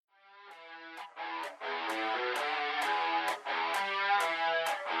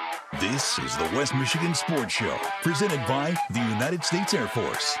This is the West Michigan Sports Show, presented by the United States Air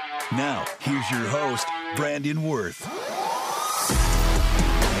Force. Now, here's your host, Brandon Wirth.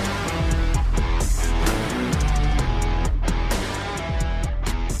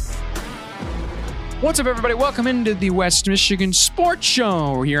 What's up, everybody? Welcome into the West Michigan Sports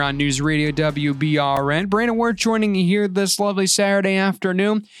Show. We're here on News Radio WBRN. Brandon Wirth joining you here this lovely Saturday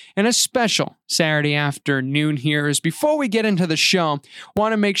afternoon, and a special Saturday afternoon here is before we get into the show,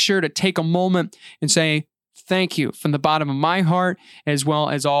 want to make sure to take a moment and say thank you from the bottom of my heart, as well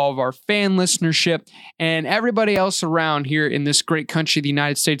as all of our fan listenership and everybody else around here in this great country, the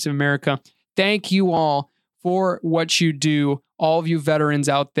United States of America. Thank you all for what you do. All of you veterans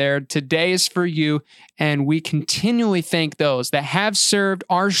out there, today is for you, and we continually thank those that have served,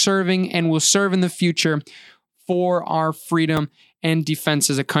 are serving, and will serve in the future for our freedom and defense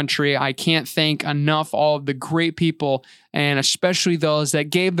as a country. I can't thank enough all of the great people, and especially those that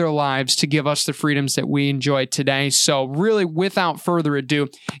gave their lives to give us the freedoms that we enjoy today. So really, without further ado,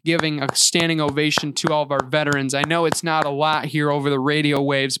 giving a standing ovation to all of our veterans. I know it's not a lot here over the radio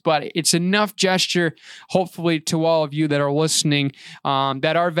waves, but it's enough gesture, hopefully, to all of you that are listening,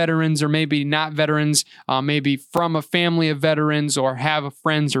 that are veterans or maybe not veterans, maybe from a family of veterans or have a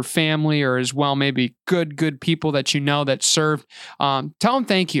friends or family, or as well maybe good people that you know that served. Tell them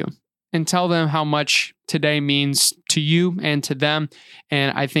thank you and tell them how much today means to you and to them.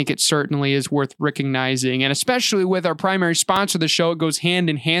 And I think it certainly is worth recognizing. And especially with our primary sponsor of the show, it goes hand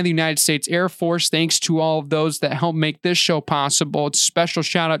in hand, the United States Air Force. Thanks to all of those that help make this show possible. It's a special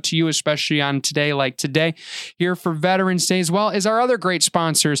shout out to you, especially on today like today, here for Veterans Day, as well as our other great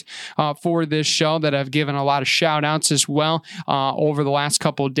sponsors for this show that have given a lot of shout outs as well over the last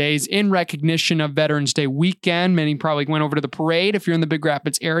couple of days in recognition of Veterans Day weekend. Many probably went over to the parade if you're in the Big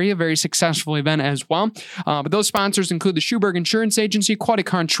Rapids area. Very successful event as well. But those sponsors include the Schuberg Insurance Agency,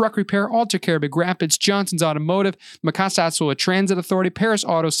 Qualicar Truck Repair, AlterCare Big Rapids, Johnson's Automotive, Mecosta Osceola Transit Authority, Paris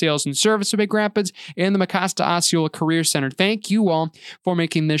Auto Sales and Service of Big Rapids, and the Mecosta Osceola Career Center. Thank you all for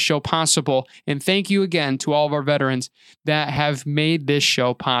making this show possible. And thank you again to all of our veterans that have made this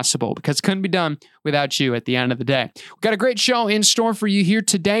show possible, because it couldn't be done without you at the end of the day. We've got a great show in store for you here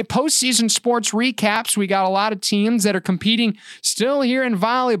today. Postseason sports recaps. We got a lot of teams that are competing still here in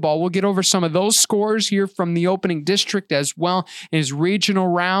volleyball. We'll get over some of those scores here from the opening district, as well as regional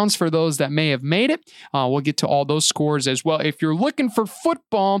rounds for those that may have made it. We'll get to all those scores as well. If you're looking for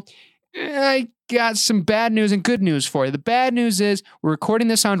football, I got some bad news and good news for you. The bad news is we're recording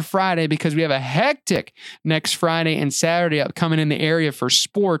this on Friday because we have a hectic next Friday and Saturday upcoming in the area for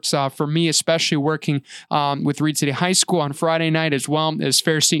sports. For me, especially working with Reed City High School on Friday night, as well as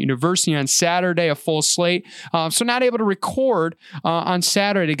Fair State University on Saturday, a full slate. So not able to record on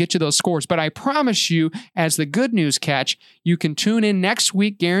Saturday to get you those scores. But I promise you, as the good news catch, you can tune in next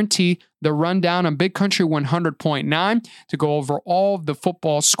week, guarantee the rundown on Big Country 100.9 to go over all of the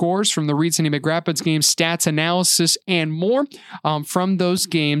football scores from the Reed City Big Rapids games, stats analysis, and more from those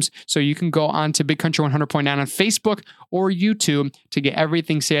games. So you can go on to Big Country 100.9 on Facebook or YouTube to get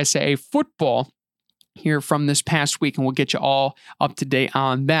everything CSAA football here from this past week, and we'll get you all up to date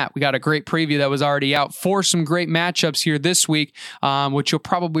on that. We got a great preview that was already out for some great matchups here this week, which you'll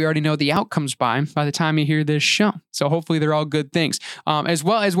probably already know the outcomes by the time you hear this show. So hopefully they're all good things. As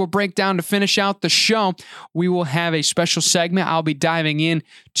well as we'll break down to finish out the show, we will have a special segment. I'll be diving in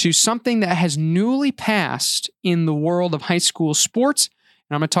to something that has newly passed in the world of high school sports,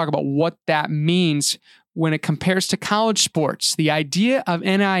 and I'm going to talk about what that means when it compares to college sports. The idea of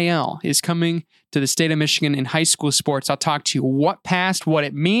NIL is coming to the state of Michigan in high school sports. I'll talk to you what passed, what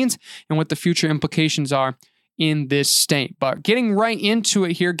it means, and what the future implications are in this state. But getting right into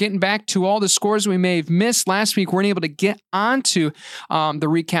it here, getting back to all the scores we may have missed last week, we weren't able to get onto the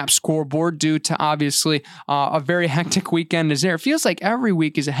recap scoreboard due to obviously a very hectic weekend is there. It feels like every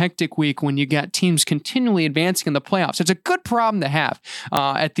week is a hectic week when you got teams continually advancing in the playoffs. It's a good problem to have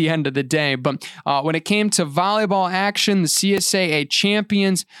at the end of the day. But when it came to volleyball action, the CSAA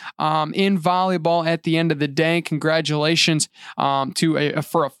champions in volleyball at the end of the day, congratulations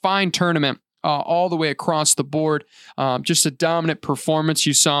for a fine tournament. All the way across the board. Just a dominant performance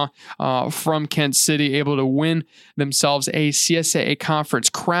you saw from Kent City, able to win themselves a CSAA conference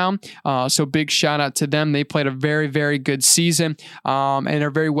crown. So big shout out to them. They played a very, very good season and are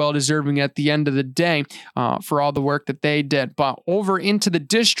very well deserving at the end of the day for all the work that they did. But over into the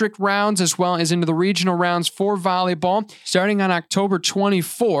district rounds as well as into the regional rounds for volleyball, starting on October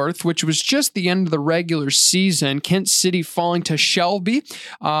 24th, which was just the end of the regular season, Kent City falling to Shelby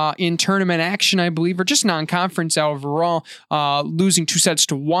in tournament action, I believe, or just non-conference overall, losing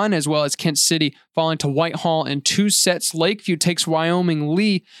 2-1, as well as Kent City falling to Whitehall in 2 sets. Lakeview takes Wyoming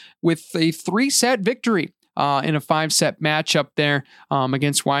Lee with a 3-set victory in a 5-set matchup there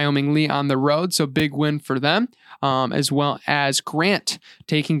against Wyoming Lee on the road. So big win for them, as well as Grant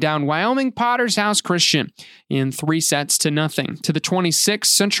taking down Wyoming Potter's House Christian in 3-0. To the 26th,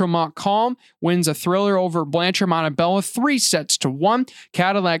 Central Montcalm wins a thriller over Blanchard Montebello 3-1.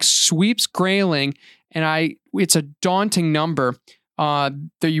 Cadillac sweeps Grayling, and it's a daunting number.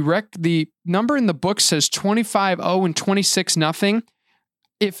 The number in the book says 25-0 and 26-0.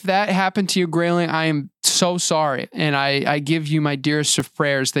 If that happened to you, Grayling, I am so sorry. And I give you my dearest of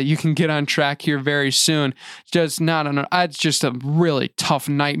prayers that you can get on track here very soon. It's just a really tough,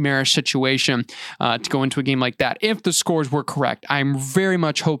 nightmarish situation to go into a game like that. If the scores were correct, I'm very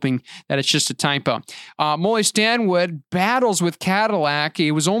much hoping that it's just a typo. Molly Stanwood battles with Cadillac.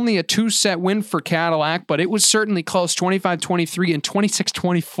 It was only a 2-set win for Cadillac, but it was certainly close, 25-23 and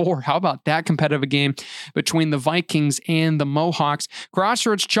 26-24. How about that competitive game between the Vikings and the Mohawks?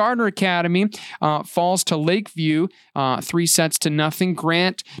 Crossroads Charter Academy falls to Lakeview 3-0.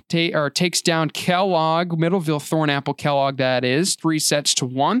 Grant takes down Kellogg, Middleville Thornapple Kellogg, that is,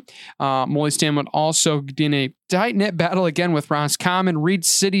 3-1. Molly Stanwood also in a tight-knit battle again with Roscommon. Reed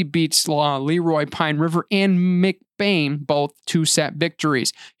City beats Leroy, Pine River, and McBain, both 2-set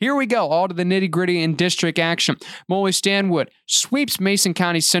victories. Here we go, all to the nitty-gritty in district action. Molly Stanwood sweeps Mason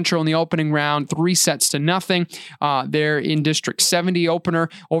County Central in the opening round, 3-0. They're in District 70 opener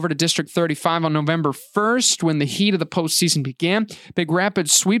over to District 35 on November 1st when the heat of the postseason began. Big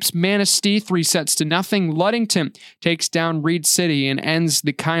Rapids sweeps Manistee 3-0. Ludington takes down Reed City and ends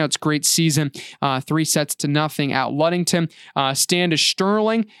the Coyotes' great season 3-0 at Ludington. Standish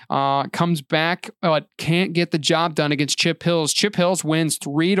Sterling comes back but can't get the job done against Chip Hills. Chip Hills wins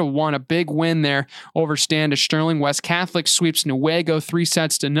 3-1, a big win there over Standish Sterling. West Catholic sweeps Newaygo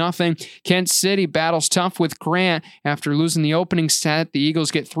 3-0. Kent City battles tough with Grant after losing the opening set. The Eagles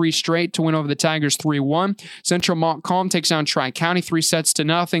get 3 straight to win over the Tigers 3-1. Central Montcalm takes down Tri-County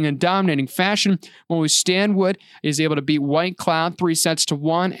 3-0 in dominating fashion. Molly Stanwood is able to beat White Cloud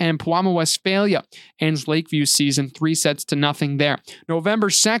 3-1, and Palama Westphalia ends Lakeview season 3-0 there. November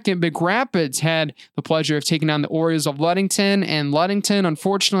 2nd, Big Rapids had the pleasure of taking on the Orioles of Ludington, and Ludington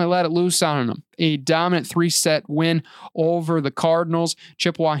unfortunately let it loose on them. A dominant 3-set win over the Cardinals.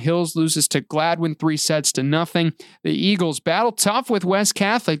 Chippewa Hills loses to Gladwin 3-0. The Eagles battle tough with West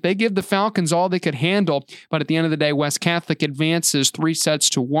Catholic. They give the Falcons all they could handle, but at the end of the day, West Catholic advances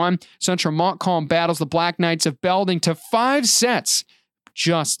 3-1. Central Montcalm battles the Black Knights of Belding to 5 sets,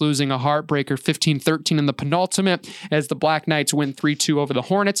 just losing a heartbreaker 15-13 in the penultimate as the Black Knights win 3-2 over the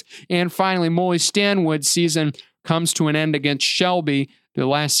Hornets. And finally, Molly Stanwood's season comes to an end against Shelby, the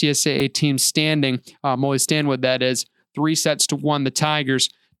last CSAA team standing. Molly Stanwood, that is, 3-1. The Tigers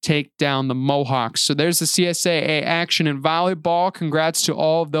take down the Mohawks. So there's the CSAA action in volleyball. Congrats to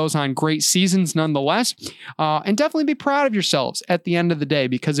all of those on great seasons nonetheless. And definitely be proud of yourselves at the end of the day,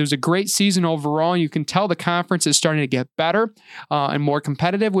 because it was a great season overall. You can tell the conference is starting to get better and more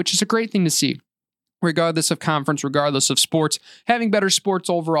competitive, which is a great thing to see. Regardless of conference, regardless of sports, having better sports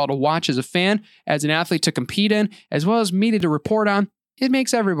overall to watch as a fan, as an athlete to compete in, as well as media to report on, it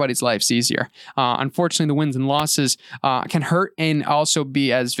makes everybody's lives easier. Unfortunately, the wins and losses can hurt and also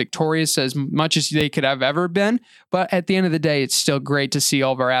be as victorious as much as they could have ever been. But at the end of the day, it's still great to see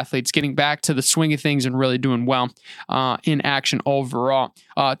all of our athletes getting back to the swing of things and really doing well in action overall.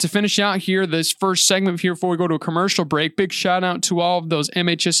 To finish out here, this first segment here before we go to a commercial break, big shout out to all of those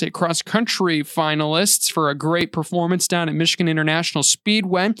MHSA cross country finalists for a great performance down at Michigan International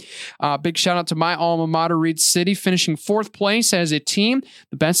Speedway. Big shout out to my alma mater, Reed City, finishing 4th place as a team,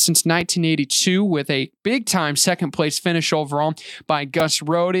 the best since 1982, with a big time 2nd place finish overall by Gus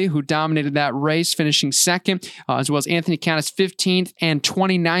Rohde, who dominated that race, finishing 2nd, as well as Anthony Canis 15th and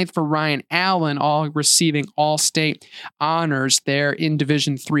 29th for Ryan Allen, all receiving all-state honors there in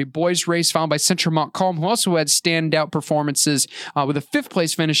Division 3 boys race, followed by Central Montcalm, who also had standout performances with a 5th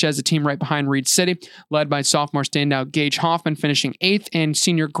place finish as a team right behind Reed City, led by sophomore standout Gage Hoffman finishing 8th and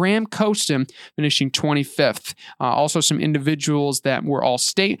senior Graham Costin finishing 25th. Also some individuals that were all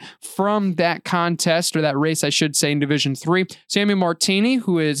state from that contest, or that race I should say, in Division 3. Samuel Martini,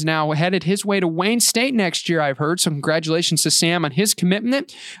 who is now headed his way to Wayne State next year, I've heard. So congratulations to Sam on his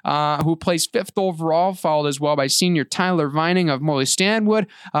commitment, who placed 5th overall, followed as well by senior Tyler Vining of Molly Stanwood, Greenwood,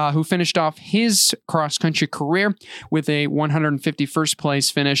 who finished off his cross-country career with a 151st place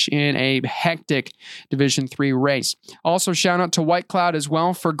finish in a hectic Division III race. Also, shout out to White Cloud as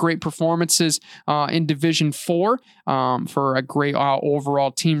well for great performances in Division IV, for a great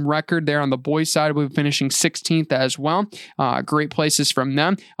overall team record there on the boys' side. We'll be finishing 16th as well. Great places from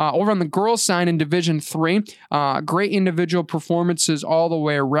them. Over on the girls' side in Division III, great individual performances all the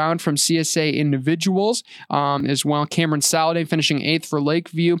way around from CSA individuals as well. Cameron Saladay finishing 8th for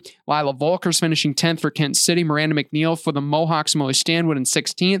Lakeview. Lila Volkers finishing 10th for Kent City. Miranda McNeil for the Mohawks, Molly Stanwood in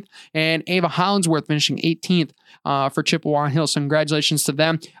 16th. And Ava Hollinsworth finishing 18th for Chippewa Hill. So congratulations to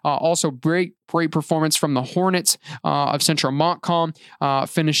them. Also, great performance from the Hornets of Central Montcalm,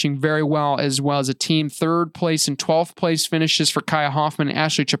 finishing very well as a team. 3rd place and 12th place finishes for Kaya Hoffman and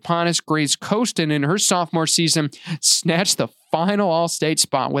Ashley Chapanis. Grace Costin in her sophomore season snatched the final all-state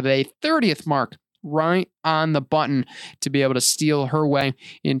spot with a 30th mark, right on the button to be able to steal her way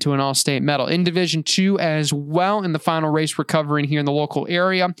into an all-state medal. In Division II as well, in the final race we're covering here in the local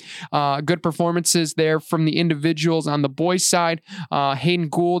area. Good performances there from the individuals on the boys' side. Hayden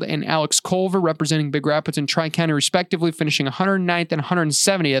Gould and Alex Culver representing Big Rapids and Tri-County respectively, finishing 109th and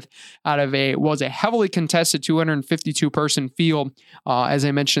 170th out of a heavily contested 252-person field, as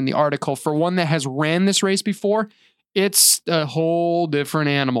I mentioned in the article. For one that has ran this race before, it's a whole different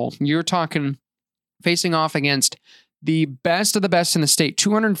animal. You're talking facing off against the best of the best in the state,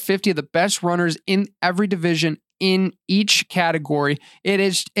 250 of the best runners in every division in each category. It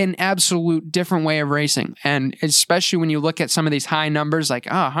is an absolute different way of racing. And especially when you look at some of these high numbers, like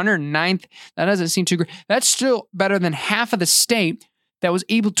 109th, that doesn't seem too great. That's still better than half of the state that was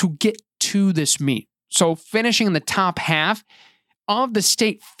able to get to this meet. So finishing in the top half of the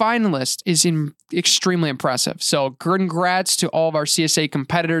state finalists is extremely impressive. So congrats to all of our CSA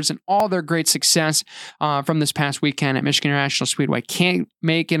competitors and all their great success from this past weekend at Michigan International Speedway. Can't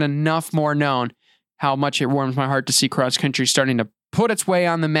make it enough more known how much it warms my heart to see cross country starting to put its way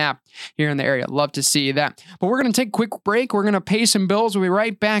on the map here in the area. Love to see that. But we're going to take a quick break. We're going to pay some bills. We'll be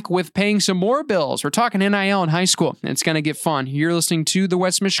right back with paying some more bills. We're talking NIL in high school. It's going to get fun. You're listening to the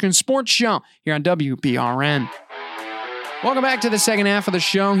West Michigan Sports Show here on WBRN. Welcome back to the second half of the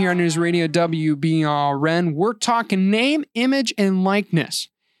show here on News Radio WBRN. We're talking name, image, and likeness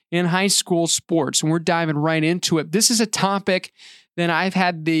in high school sports, and we're diving right into it. This is a topic that I've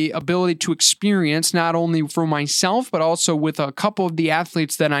had the ability to experience not only for myself, but also with a couple of the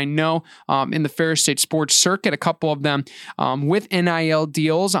athletes that I know in the Ferris State sports circuit, a couple of them with NIL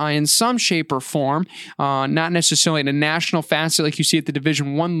deals in some shape or form, not necessarily at a national facet like you see at the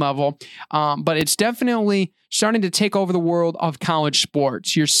Division I level, but it's definitely starting to take over the world of college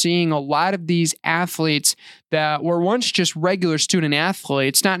sports. You're seeing a lot of these athletes that were once just regular student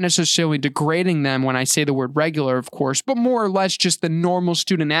athletes, not necessarily degrading them when I say the word regular, of course, but more or less just the normal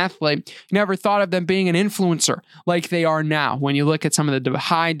student athlete. You never thought of them being an influencer like they are now. When you look at some of the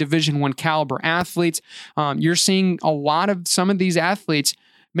high Division I caliber athletes, you're seeing a lot of some of these athletes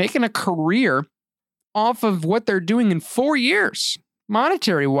making a career off of what they're doing in 4 years,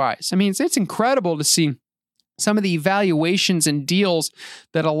 monetary wise. I mean, it's incredible to see some of the evaluations and deals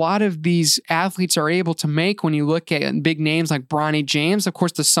that a lot of these athletes are able to make when you look at big names like Bronny James, of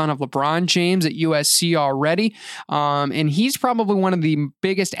course, the son of LeBron James at USC already. And he's probably one of the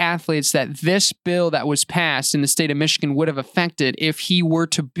biggest athletes that this bill that was passed in the state of Michigan would have affected if he were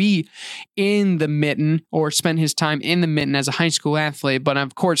to be in the mitten or spend his time in the mitten as a high school athlete. But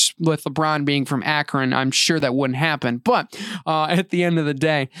of course, with LeBron being from Akron, I'm sure that wouldn't happen. But at the end of the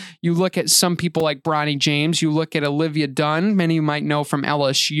day, you look at some people like Bronny James, you look at Olivia Dunn, many you might know from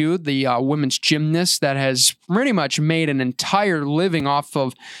LSU, the women's gymnast that has pretty much made an entire living off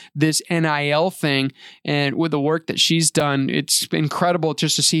of this NIL thing. And with the work that she's done, it's incredible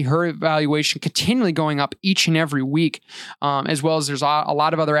just to see her evaluation continually going up each and every week, as well as there's a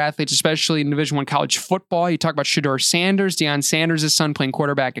lot of other athletes, especially in Division I college football. You talk about Shedeur Sanders, Deion Sanders' son playing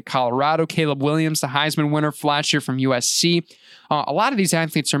quarterback at Colorado, Caleb Williams, the Heisman winner last year from USC. A lot of these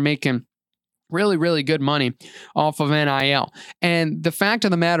athletes are making really, really good money off of NIL. And the fact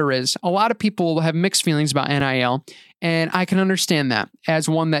of the matter is, a lot of people have mixed feelings about NIL, and I can understand that. As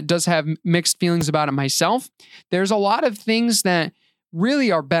one that does have mixed feelings about it myself, there's a lot of things that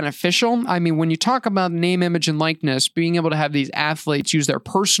really are beneficial. I mean, when you talk about name, image, and likeness, being able to have these athletes use their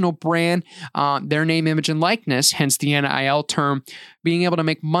personal brand, their name, image, and likeness, hence the NIL term, being able to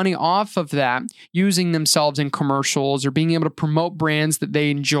make money off of that, using themselves in commercials or being able to promote brands that they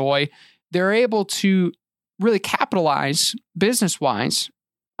enjoy, they're able to really capitalize business-wise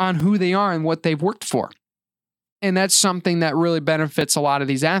on who they are and what they've worked for. And that's something that really benefits a lot of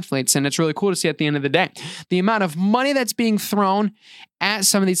these athletes. And it's really cool to see at the end of the day. The amount of money that's being thrown at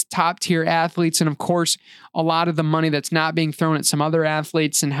some of these top tier athletes, and of course, a lot of the money that's not being thrown at some other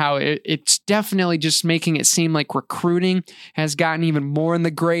athletes, and how it's definitely just making it seem like recruiting has gotten even more in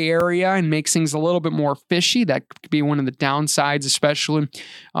the gray area and makes things a little bit more fishy. That could be one of the downsides, especially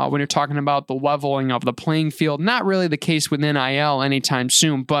when you're talking about the leveling of the playing field. Not really the case with NIL anytime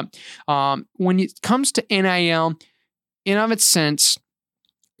soon, but when it comes to NIL, in of its sense,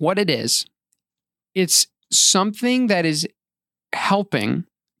 what it is, it's something that is helping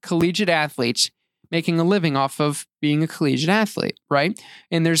collegiate athletes making a living off of being a collegiate athlete, right?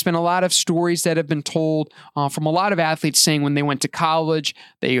 And there's been a lot of stories that have been told from a lot of athletes saying when they went to college,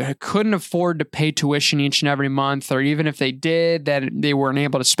 they couldn't afford to pay tuition each and every month, or even if they did, that they weren't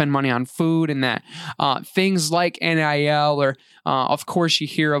able to spend money on food, and that things like NIL, or of course you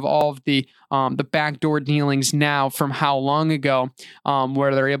hear of all of the backdoor dealings now from how long ago,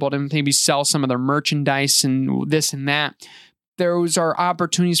 where they're able to maybe sell some of their merchandise and this and that. Those are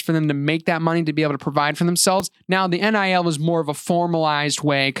opportunities for them to make that money to be able to provide for themselves. Now, the NIL is more of a formalized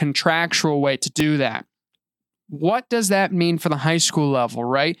way, contractual way to do that. What does that mean for the high school level,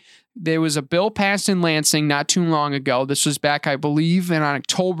 right? There was a bill passed in Lansing not too long ago. This was back, I believe, on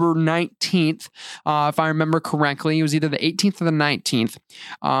October 19th, if I remember correctly. It was either the 18th or the 19th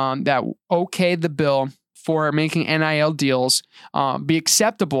that okayed the bill for making NIL deals be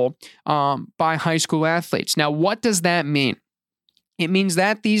acceptable by high school athletes. Now, what does that mean? It means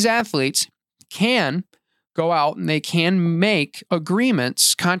that these athletes can go out and they can make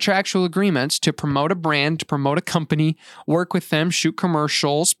agreements, contractual agreements, to promote a brand, to promote a company, work with them, shoot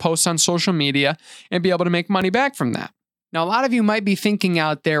commercials, post on social media, and be able to make money back from that. Now, a lot of you might be thinking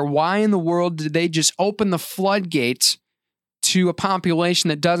out there, why in the world did they just open the floodgates to a population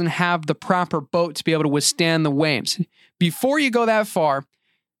that doesn't have the proper boat to be able to withstand the waves? Before you go that far,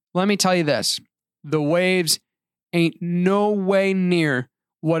 let me tell you this. The waves ain't no way near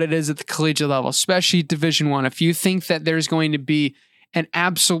what it is at the collegiate level, especially Division I. If you think that there's going to be an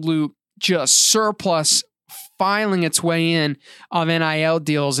absolute just surplus filing its way in of NIL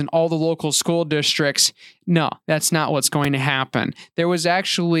deals in all the local school districts, no, that's not what's going to happen. There was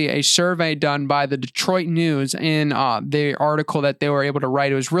actually a survey done by the Detroit News in the article that they were able to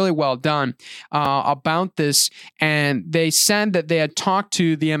write. It was really well done about this, and they said that they had talked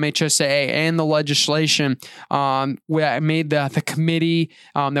to the MHSAA and the legislation where made the committee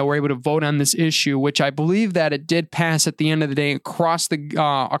that were able to vote on this issue, which I believe that it did pass at the end of the day across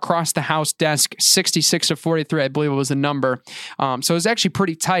the House desk, 66 to 43, I believe it was the number. So it was actually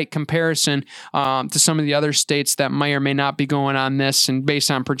pretty tight comparison to some of the other states that may or may not be going on this, and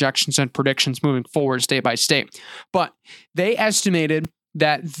based on projections and predictions moving forward state by state. But they estimated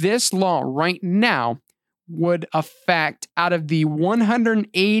that this law right now would affect, out of the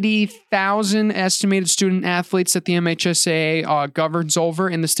 180,000 estimated student athletes that the MHSAA governs over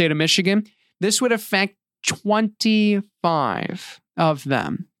in the state of Michigan, this would affect 25 of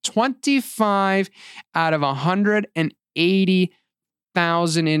them. 25 out of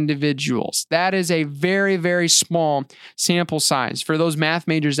 180,000 individuals. That is a very, very small sample size. For those math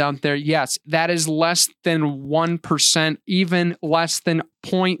majors out there, yes, that is less than 1%, even less than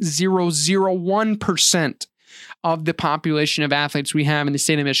 0.001% of the population of athletes we have in the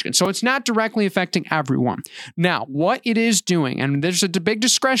state of Michigan. So it's not directly affecting everyone. Now, what it is doing, and there's a big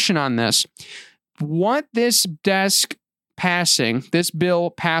discretion on this, what this bill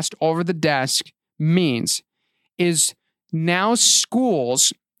passed over the desk means is now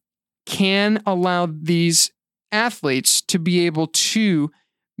schools can allow these athletes to be able to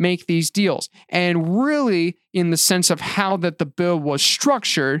make these deals. And really, in the sense of how that the bill was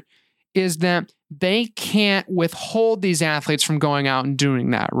structured, is that they can't withhold these athletes from going out and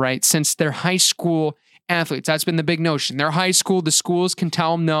doing that, right? Since they're high school athletes. That's been the big notion. They're high school. The schools can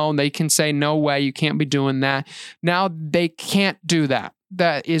tell them no. They can say, no way, you can't be doing that. Now they can't do that.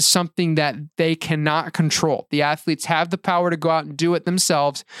 That is something that they cannot control. The athletes have the power to go out and do it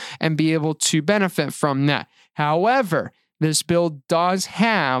themselves and be able to benefit from that. However, this bill does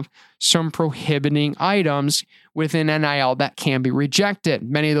have some prohibiting items within NIL that can be rejected.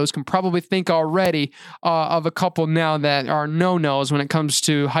 Many of those can probably think already of a couple now that are no-nos when it comes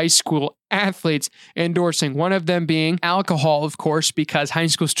to high school athletes endorsing. One of them being alcohol, of course, because high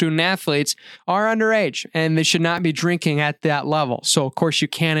school student athletes are underage and they should not be drinking at that level. So, of course, you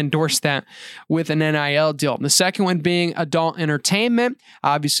can't endorse that with an NIL deal. The second one being adult entertainment.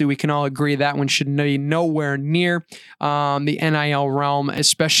 Obviously, we can all agree that one should be nowhere near the NIL realm,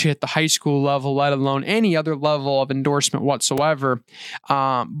 especially at the high school level, let alone any other level of endorsement whatsoever.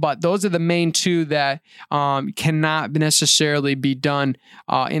 But those are the main two that cannot necessarily be done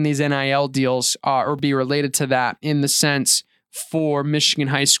in these NIL deals or be related to that, in the sense for Michigan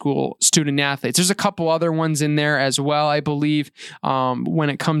high school student athletes. There's a couple other ones in there as well, I believe, when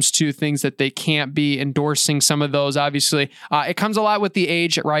it comes to things that they can't be endorsing. Some of those, obviously, it comes a lot with the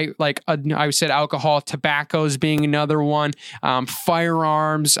age, right? Like I said, alcohol, tobaccos being another one,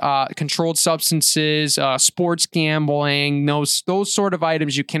 firearms, controlled substances, sports gambling, those sort of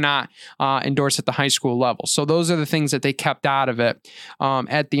items you cannot endorse at the high school level. So those are the things that they kept out of it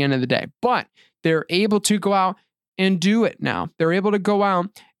at the end of the day. But they're able to go out and do it now. They're able to go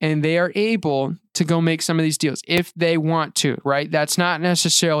out and they are able to go make some of these deals if they want to, right? That's not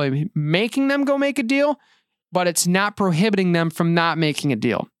necessarily making them go make a deal, but it's not prohibiting them from not making a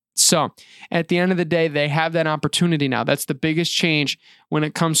deal. So at the end of the day, they have that opportunity now. That's the biggest change when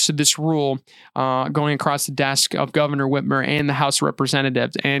it comes to this rule going across the desk of Governor Whitmer and the House of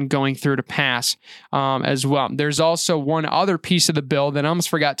Representatives and going through to pass as well. There's also one other piece of the bill that I almost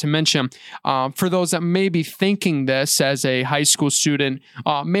forgot to mention. For those that may be thinking this as a high school student,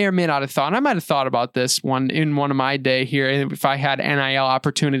 may or may not have thought, I might have thought about this one in one of my day here if I had NIL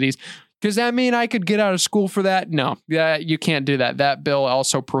opportunities. Does that mean I could get out of school for that? No, you can't do that. That bill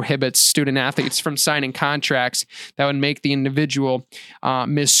also prohibits student athletes from signing contracts that would make the individual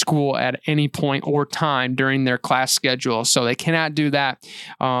miss school at any point or time during their class schedule. So they cannot do that.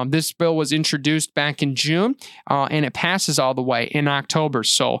 This bill was introduced back in June, and it passes all the way in October.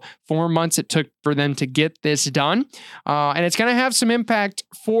 So 4 months it took for them to get this done. And it's going to have some impact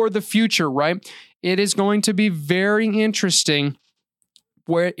for the future, right? It is going to be very interesting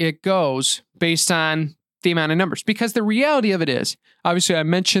where it goes based on the amount of numbers. Because the reality of it is, obviously I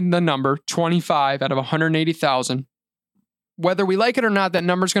mentioned the number 25 out of 180,000. Whether we like it or not, that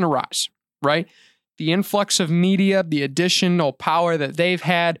number's going to rise, right? The influx of media, the additional power that they've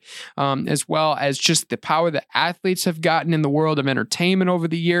had, as well as just the power that athletes have gotten in the world of entertainment over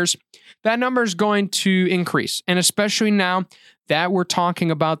the years, that number is going to increase. And especially now that we're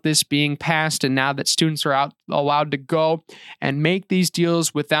talking about this being passed and now that students are allowed to go and make these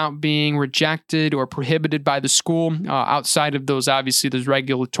deals without being rejected or prohibited by the school outside of those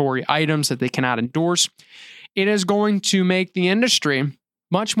regulatory items that they cannot endorse, it is going to make the industry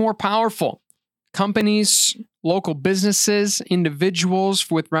much more powerful. Companies, local businesses, individuals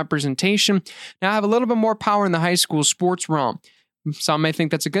with representation now have a little bit more power in the high school sports realm. Some may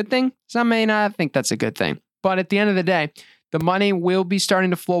think that's a good thing. Some may not think that's a good thing. But at the end of the day, the money will be starting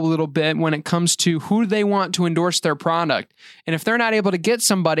to flow a little bit when it comes to who they want to endorse their product. And if they're not able to get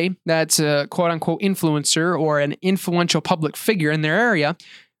somebody that's a quote unquote influencer or an influential public figure in their area,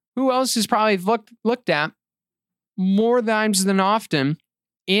 who else is probably looked at more times than often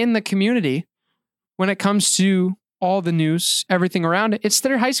in the community when it comes to all the news, everything around it? It's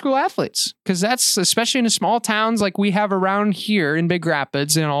their high school athletes. Because that's, especially in the small towns like we have around here in Big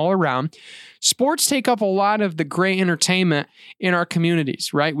Rapids and all around, sports take up a lot of the great entertainment in our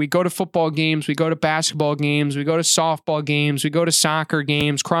communities, right? We go to football games, we go to basketball games, we go to softball games, we go to soccer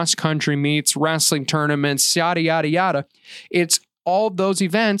games, cross-country meets, wrestling tournaments, yada, yada, yada. It's all those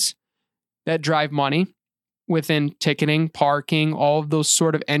events that drive money within ticketing, parking, all of those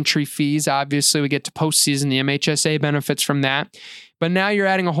sort of entry fees. Obviously, we get to postseason, the MHSA benefits from that. But now you're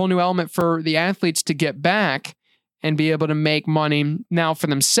adding a whole new element for the athletes to get back and be able to make money now for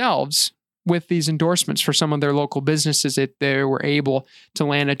themselves with these endorsements for some of their local businesses if they were able to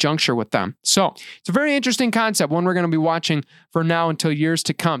land a juncture with them. So it's a very interesting concept, one we're going to be watching for now until years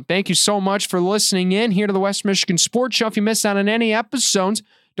to come. Thank you so much for listening in here to the West Michigan Sports Show. If you missed out on any episodes,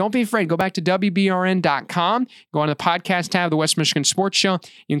 don't be afraid. Go back to WBRN.com. Go on the podcast tab of the West Michigan Sports Show.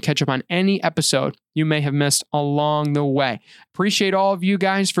 You can catch up on any episode you may have missed along the way. Appreciate all of you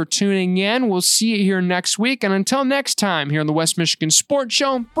guys for tuning in. We'll see you here next week. And until next time, here on the West Michigan Sports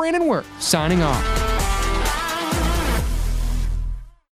Show, Brandon Wirth signing off.